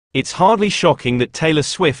It's hardly shocking that Taylor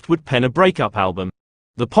Swift would pen a breakup album.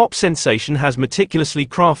 The pop sensation has meticulously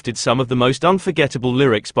crafted some of the most unforgettable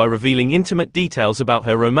lyrics by revealing intimate details about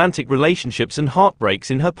her romantic relationships and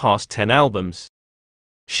heartbreaks in her past 10 albums.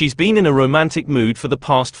 She's been in a romantic mood for the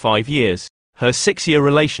past 5 years. Her 6-year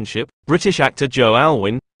relationship, British actor Joe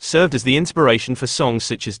Alwyn, served as the inspiration for songs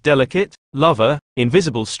such as Delicate, Lover,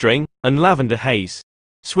 Invisible String, and Lavender Haze.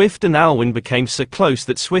 Swift and Alwyn became so close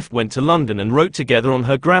that Swift went to London and wrote together on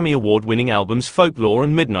her Grammy Award-winning albums Folklore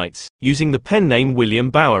and Midnights, using the pen name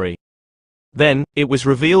William Bowery. Then, it was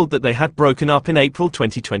revealed that they had broken up in April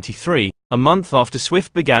 2023, a month after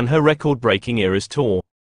Swift began her record-breaking Eras tour.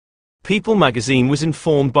 People magazine was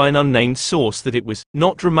informed by an unnamed source that it was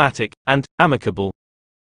not dramatic and amicable.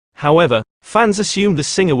 However, fans assumed the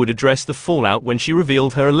singer would address the fallout when she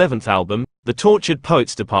revealed her 11th album, The Tortured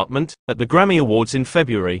Poets Department, at the Grammy Awards in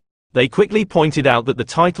February. They quickly pointed out that the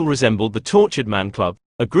title resembled the Tortured Man Club,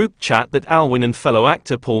 a group chat that Alwyn and fellow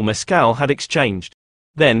actor Paul Mescal had exchanged.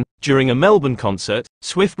 Then, during a Melbourne concert,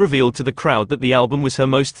 Swift revealed to the crowd that the album was her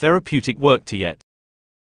most therapeutic work to yet.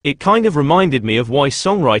 "It kind of reminded me of why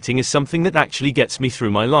songwriting is something that actually gets me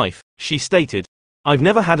through my life," she stated. "I've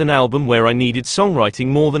never had an album where I needed songwriting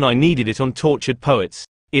more than I needed it on Tortured Poets.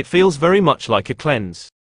 It feels very much like a cleanse."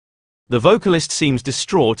 The vocalist seems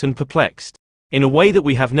distraught and perplexed, in a way that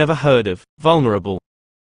we have never heard of, vulnerable.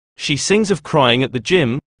 She sings of crying at the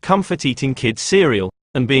gym, comfort eating kids' cereal,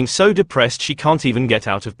 and being so depressed she can't even get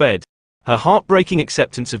out of bed. Her heartbreaking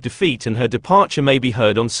acceptance of defeat and her departure may be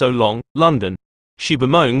heard on So Long, London. She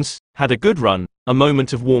bemoans, "Had a good run, a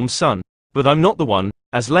moment of warm sun. But I'm not the one,"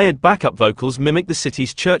 as layered backup vocals mimic the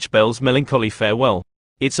city's church bells' melancholy farewell.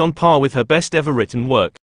 It's on par with her best ever written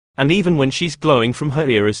work. And even when she's glowing from her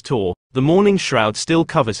Eras tour, the mourning shroud still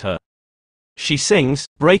covers her. She sings,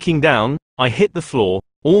 breaking down, "I hit the floor,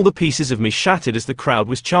 all the pieces of me shattered as the crowd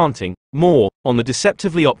was chanting more," on the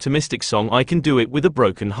deceptively optimistic song I Can Do It With a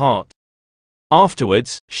Broken Heart.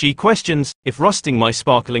 Afterwards, she questions if rusting my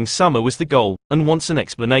sparkling summer was the goal, and wants an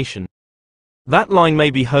explanation. That line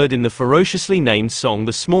may be heard in the ferociously named song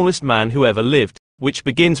The Smallest Man Who Ever Lived, which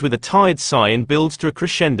begins with a tired sigh and builds to a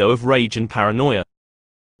crescendo of rage and paranoia.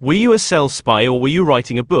 Were you a cell spy or were you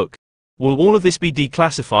writing a book? Will all of this be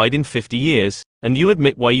declassified in 50 years, and you'll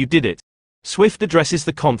admit why you did it? Swift addresses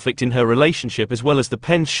the conflict in her relationship as well as the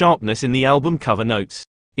pen's sharpness in the album cover notes.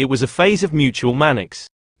 "It was a phase of mutual manics.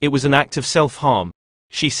 It was an act of self-harm."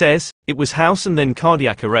 She says, "It was house and then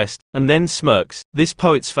cardiac arrest," and then smirks. "This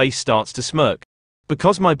poet's face starts to smirk.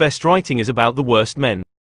 Because my best writing is about the worst men."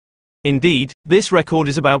 Indeed, this record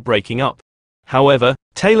is about breaking up. However,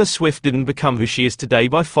 Taylor Swift didn't become who she is today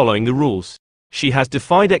by following the rules. She has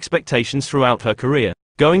defied expectations throughout her career,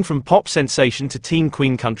 going from pop sensation to teen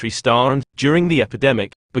queen country star and, during the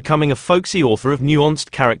epidemic, becoming a folksy author of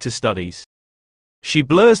nuanced character studies. She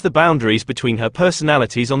blurs the boundaries between her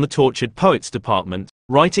personalities on the Tortured Poets Department,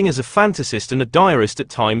 writing as a fantasist and a diarist at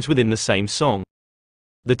times within the same song.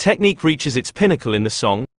 The technique reaches its pinnacle in the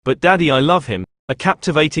song, But Daddy I Love Him, a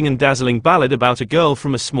captivating and dazzling ballad about a girl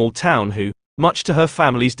from a small town who, much to her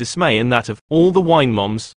family's dismay and that of all the wine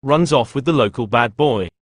moms, runs off with the local bad boy.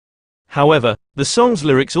 However, the song's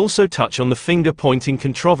lyrics also touch on the finger-pointing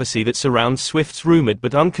controversy that surrounds Swift's rumored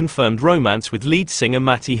but unconfirmed romance with lead singer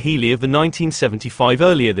Matty Healy of the 1975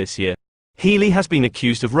 earlier this year. Healy has been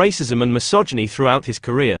accused of racism and misogyny throughout his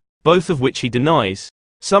career, both of which he denies.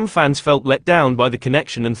 Some fans felt let down by the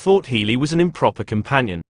connection and thought Healy was an improper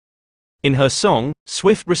companion. In her song,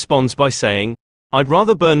 Swift responds by saying, "I'd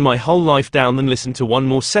rather burn my whole life down than listen to one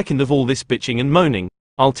more second of all this bitching and moaning.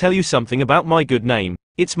 I'll tell you something about my good name.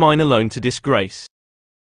 It's mine alone to disgrace."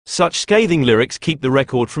 Such scathing lyrics keep the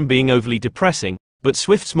record from being overly depressing, but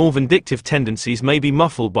Swift's more vindictive tendencies may be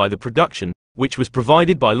muffled by the production, which was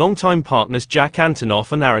provided by longtime partners Jack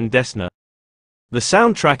Antonoff and Aaron Dessner. The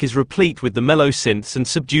soundtrack is replete with the mellow synths and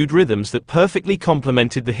subdued rhythms that perfectly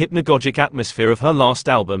complemented the hypnagogic atmosphere of her last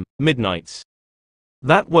album, Midnights.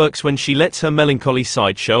 That works when she lets her melancholy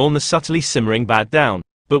side show on the subtly simmering Bad Down,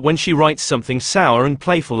 but when she writes something sour and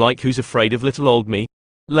playful like Who's Afraid of Little Old Me,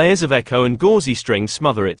 layers of echo and gauzy strings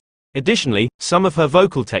smother it. Additionally, some of her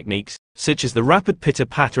vocal techniques, such as the rapid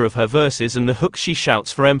pitter-patter of her verses and the hooks she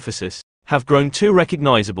shouts for emphasis, have grown too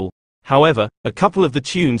recognizable. However, a couple of the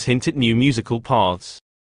tunes hint at new musical paths.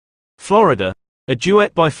 Florida, a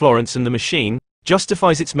duet by Florence and the Machine,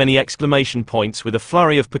 justifies its many exclamation points with a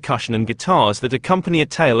flurry of percussion and guitars that accompany a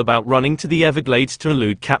tale about running to the Everglades to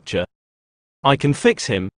elude capture. I Can Fix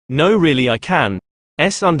Him, No Really I Can.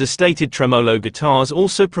 Understated tremolo guitars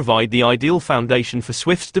also provide the ideal foundation for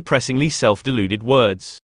Swift's depressingly self-deluded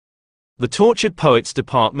words. The Tortured Poets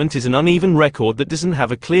Department is an uneven record that doesn't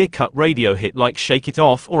have a clear-cut radio hit like Shake It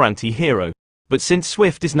Off or Anti-Hero. But since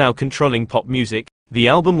Swift is now controlling pop music, the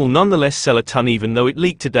album will nonetheless sell a ton even though it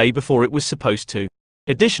leaked a day before it was supposed to.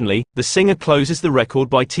 Additionally, the singer closes the record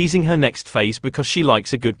by teasing her next phase because she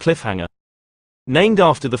likes a good cliffhanger. Named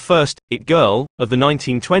after the first It Girl of the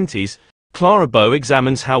 1920s, Clara Bow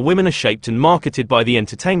examines how women are shaped and marketed by the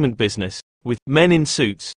entertainment business, with men in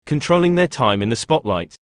suits controlling their time in the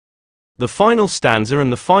spotlight. The final stanza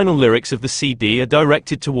and the final lyrics of the CD are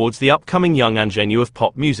directed towards the upcoming young ingenue of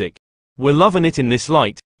pop music. We're loving it in this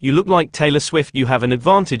light, you look like Taylor Swift, you have an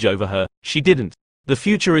advantage over her, she didn't. The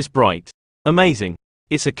future is bright. Amazing.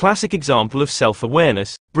 It's a classic example of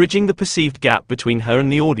self-awareness, bridging the perceived gap between her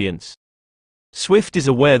and the audience. Swift is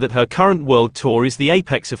aware that her current world tour is the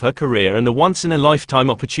apex of her career and a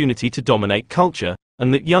once-in-a-lifetime opportunity to dominate culture,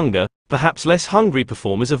 and that younger, perhaps less hungry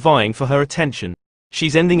performers are vying for her attention.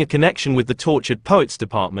 She's ending a connection with the Tortured Poets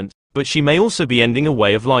Department, but she may also be ending a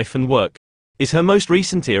way of life and work. Is her most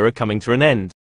recent era coming to an end?